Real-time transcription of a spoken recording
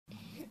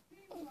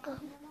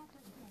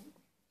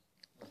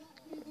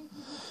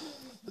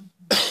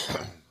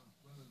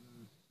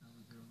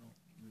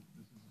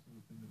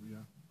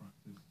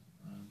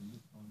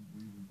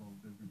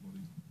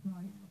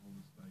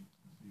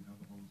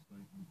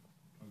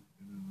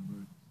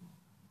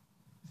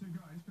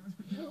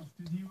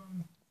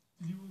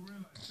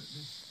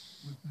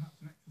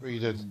What are you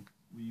doing?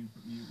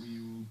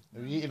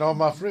 Are you eating all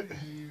my fruit?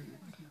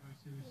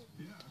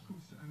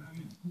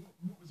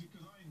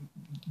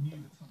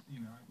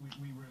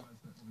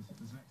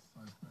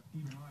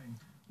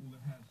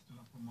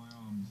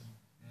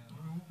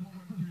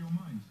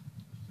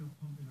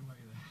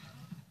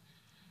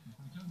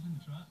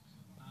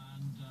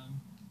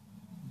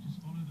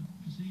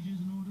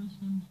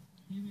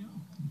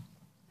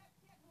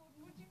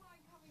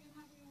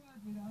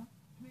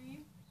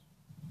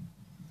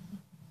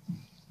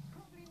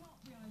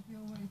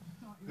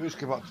 Who's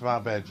come up to my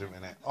bedroom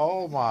in it?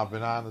 All my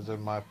bananas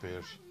and my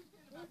pears.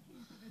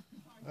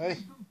 Hey?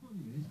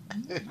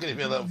 Give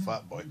me a little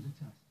fat boy.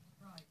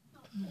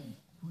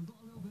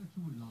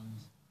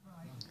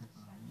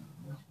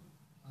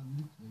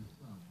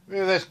 Look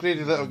at this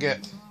greedy little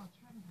git.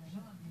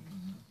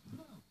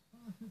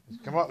 He's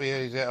come up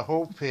here, he's ate a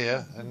whole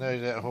pear, and now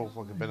he's ate a whole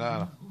fucking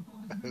banana.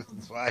 In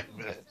 5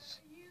 minutes.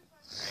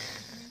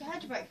 You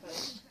had your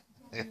breakfast?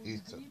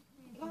 He's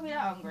You can't be that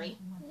hungry.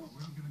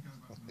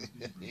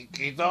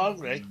 He's not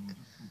hungry.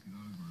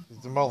 He's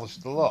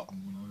demolished a lot.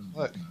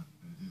 Look.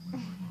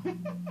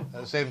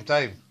 At the same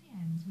time.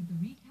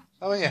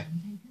 Haven't you?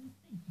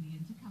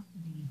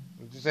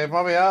 Did you say,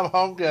 Mummy, I'm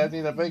hungry, I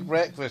need a big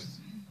breakfast.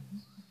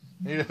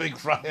 You need a big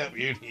fry up,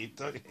 you need,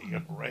 don't you?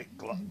 You're right,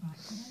 glutton.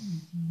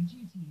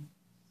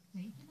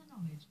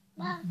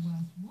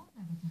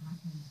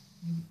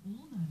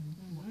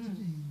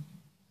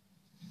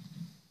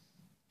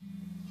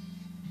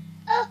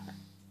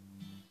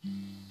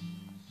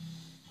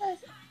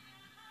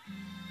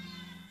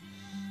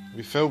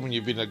 We filming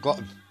you being a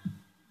glutton.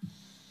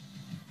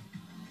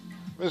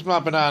 Where's my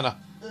banana?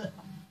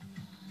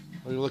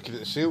 Are you looking at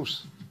the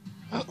seals?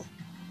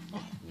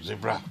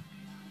 Zebra.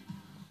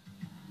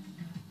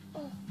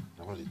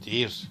 Oh, the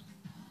deers.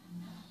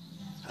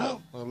 Oh,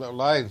 the little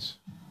lions.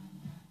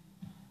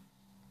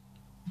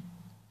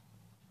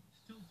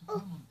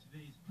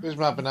 Where's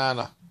my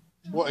banana?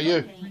 What are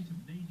you?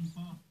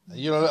 Are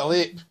you a little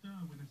ape?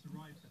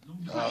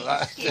 Oh,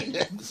 that's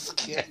the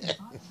skin.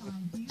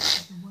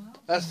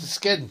 That's the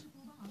skin.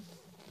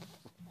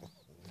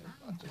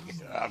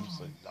 You're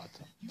absolutely nuts.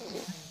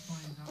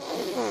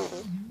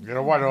 You're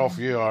a one off,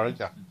 you are, aren't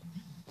you?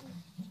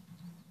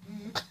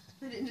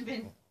 Put it in the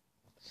bin.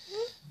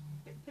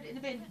 Put it in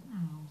the bin.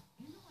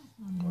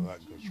 Oh, that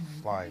goes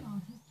flying.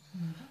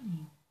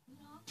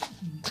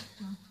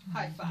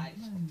 High five.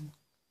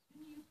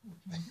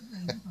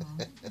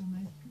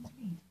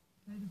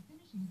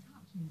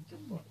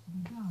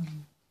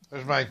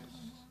 Where's mine?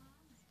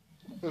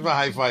 Where's my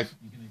high five?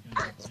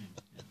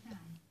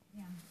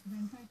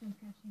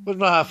 Where's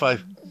my high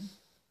five?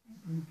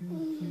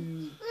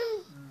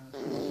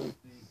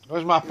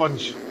 Where's my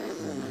punch?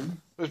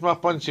 Where's my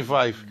punchy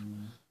five?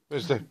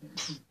 Where's the...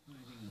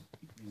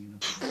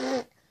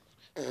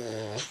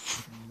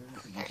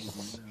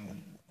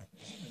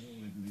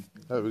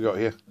 What have we got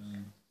here?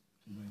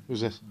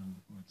 Who's this?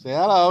 Say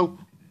hello.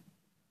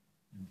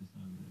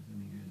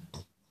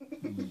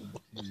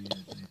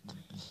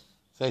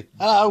 Say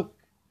hello.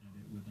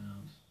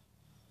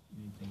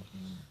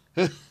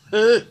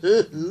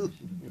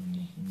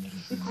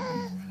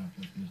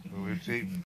 We'll see.